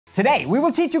Today, we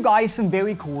will teach you guys some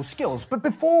very cool skills, but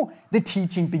before the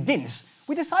teaching begins,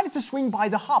 we decided to swing by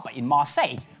the harbour in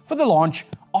Marseille for the launch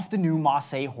of the new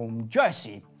Marseille home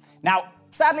jersey. Now,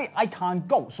 sadly, I can't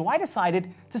go, so I decided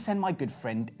to send my good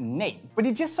friend Nate. But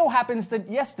it just so happens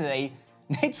that yesterday,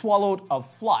 Nate swallowed a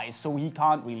fly, so he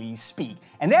can't really speak.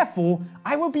 And therefore,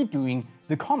 I will be doing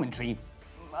the commentary.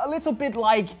 A little bit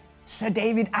like Sir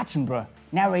David Attenborough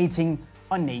narrating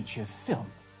a nature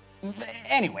film.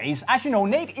 Anyways, as you know,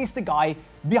 Nate is the guy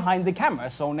behind the camera.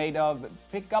 So Nate,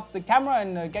 pick up the camera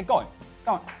and get going.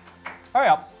 Come on, hurry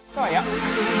up. Come on, yeah.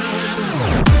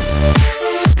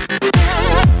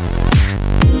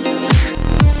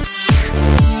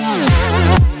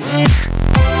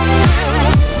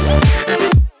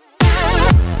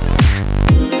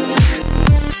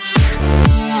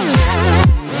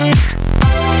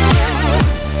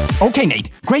 Okay, Nate,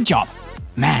 great job.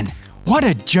 Man, what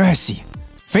a jersey.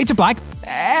 Fade to black,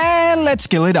 and let's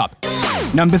skill it up.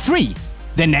 Number 3,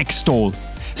 the neck stall.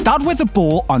 Start with the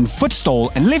ball on foot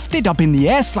stall and lift it up in the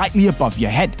air slightly above your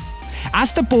head.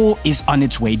 As the ball is on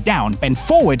its way down, bend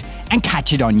forward and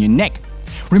catch it on your neck.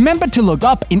 Remember to look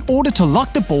up in order to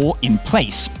lock the ball in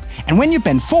place. And when you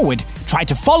bend forward, try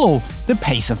to follow the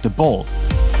pace of the ball.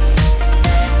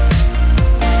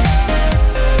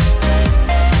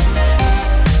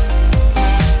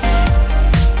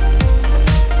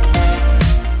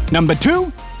 Number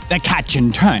 2, the catch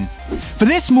and turn. For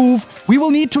this move, we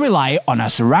will need to rely on our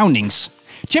surroundings.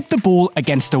 Chip the ball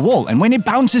against the wall, and when it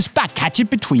bounces back, catch it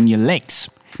between your legs.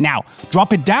 Now,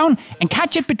 drop it down and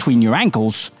catch it between your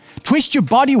ankles. Twist your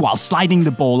body while sliding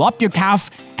the ball up your calf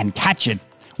and catch it.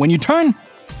 When you turn,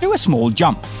 do a small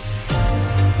jump.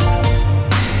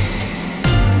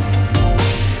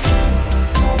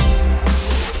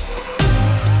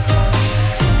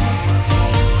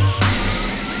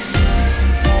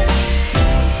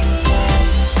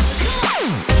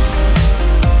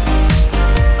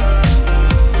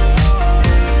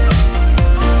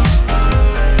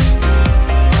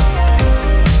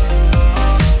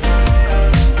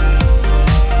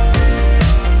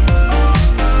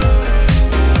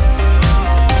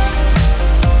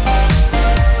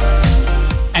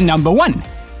 And number 1,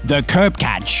 the curb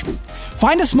catch.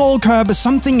 Find a small curb or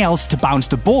something else to bounce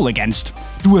the ball against.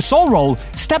 Do a soul roll,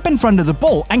 step in front of the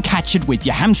ball and catch it with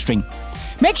your hamstring.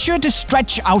 Make sure to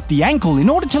stretch out the ankle in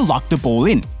order to lock the ball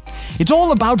in. It's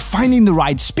all about finding the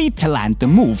right speed to land the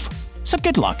move. So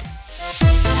good luck.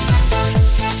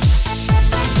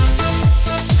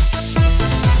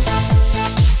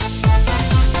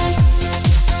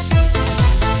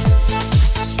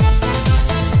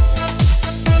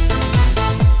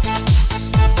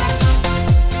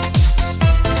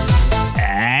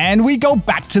 And we go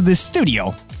back to the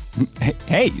studio.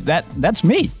 Hey, that's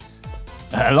me.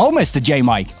 Hello, Mr.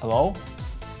 JayMike. Hello.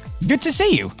 Good to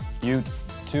see you. You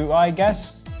too, I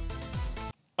guess?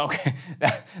 Okay,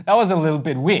 that was a little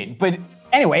bit weird. But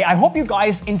anyway, I hope you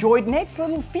guys enjoyed Nate's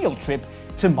little field trip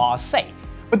to Marseille.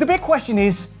 But the big question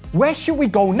is, where should we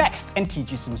go next and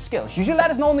teach you some skills? You should let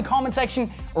us know in the comment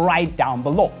section right down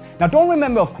below. Now don't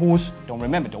forget,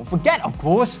 of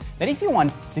course, that if you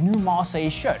want the new Marseille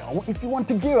shirt or if you want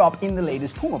to gear up in the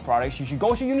latest PUMA products, you should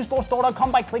go to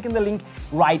unisportstore.com by clicking the link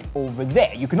right over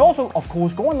there. You can also, of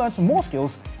course, go and learn some more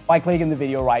skills by clicking the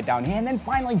video right down here. And then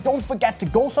finally, don't forget to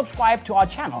go subscribe to our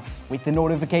channel with the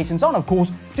notifications on, of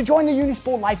course, to join the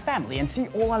Unisport Live family and see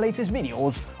all our latest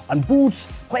videos on boots,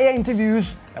 player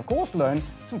interviews, and of course, learn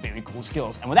some very cool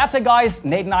skills. And with that said, guys,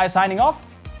 Nate and I are signing off.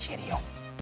 Cheerio.